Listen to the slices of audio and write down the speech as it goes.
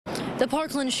The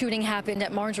Parkland shooting happened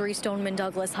at Marjorie Stoneman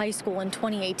Douglas High School in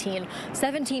 2018.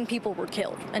 17 people were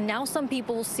killed, and now some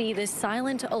people see this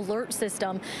silent alert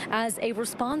system as a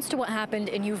response to what happened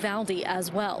in Uvalde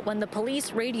as well, when the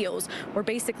police radios were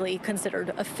basically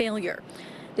considered a failure.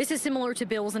 This is similar to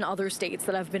bills in other states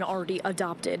that have been already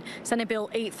adopted. Senate Bill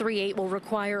 838 will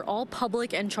require all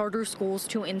public and charter schools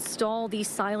to install the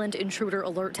silent intruder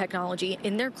alert technology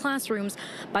in their classrooms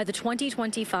by the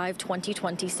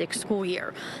 2025-2026 school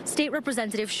year. State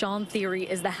Representative Sean Theory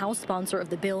is the House sponsor of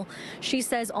the bill. She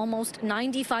says almost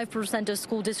 95% of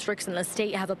school districts in the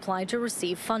state have applied to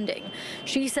receive funding.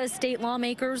 She says state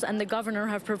lawmakers and the governor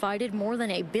have provided more than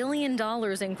 $1 billion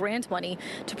in grant money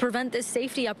to prevent this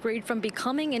safety upgrade from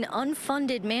becoming an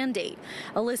unfunded mandate.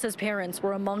 Alyssa's parents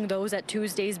were among those at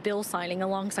Tuesday's bill signing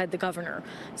alongside the governor.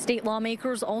 State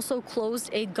lawmakers also closed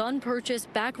a gun purchase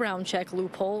background check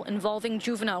loophole involving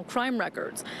juvenile crime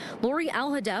records. Alyssa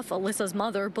Alhadeff, Alyssa's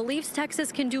mother, believes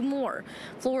Texas can do more.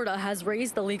 Florida has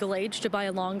raised the legal age to buy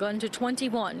a long gun to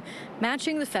 21,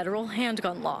 matching the federal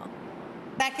handgun law.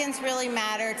 Seconds really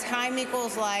matter, time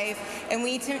equals life, and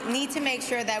we need to make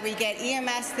sure that we get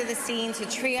EMS to the scene to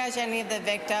triage any of the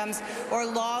victims or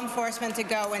law enforcement to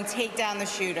go and take down the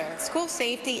shooter. School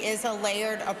safety is a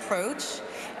layered approach,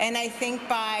 and I think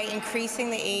by increasing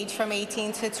the age from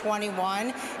 18 to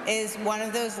 21 is one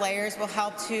of those layers will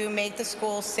help to make the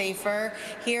schools safer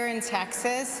here in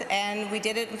Texas, and we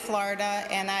did it in Florida,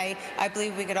 and I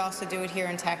believe we could also do it here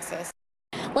in Texas.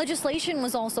 Legislation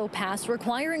was also passed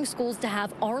requiring schools to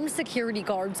have armed security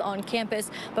guards on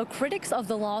campus, but critics of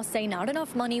the law say not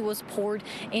enough money was poured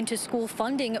into school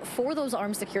funding for those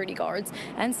armed security guards,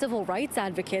 and civil rights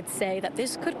advocates say that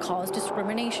this could cause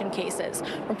discrimination cases.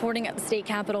 Reporting at the state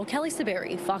capitol, Kelly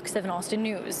Saberi, Fox 7 Austin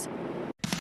News.